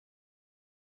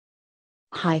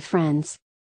Hi friends.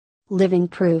 Living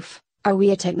proof, are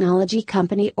we a technology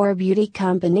company or a beauty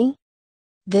company?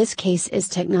 This case is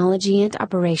technology and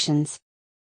operations.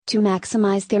 To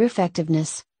maximize their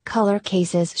effectiveness, color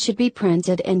cases should be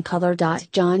printed in color.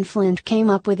 John Flint came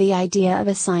up with the idea of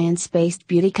a science-based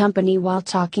beauty company while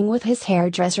talking with his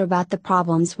hairdresser about the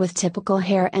problems with typical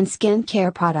hair and skin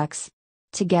care products.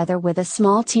 Together with a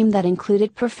small team that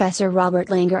included Professor Robert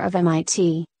Langer of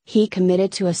MIT, he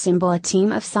committed to assemble a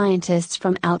team of scientists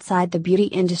from outside the beauty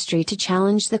industry to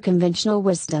challenge the conventional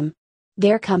wisdom.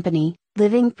 Their company,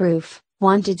 Living Proof,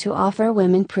 wanted to offer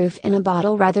women proof in a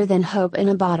bottle rather than hope in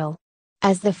a bottle.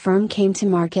 As the firm came to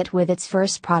market with its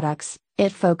first products,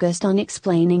 it focused on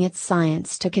explaining its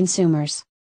science to consumers.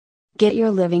 Get your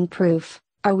Living Proof.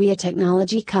 Are we a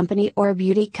technology company or a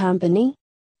beauty company?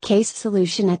 Case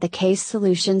Solution at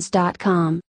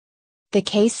thecasesolutions.com.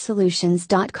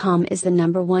 Thecasesolutions.com is the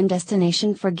 #1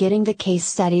 destination for getting the case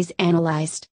studies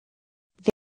analyzed.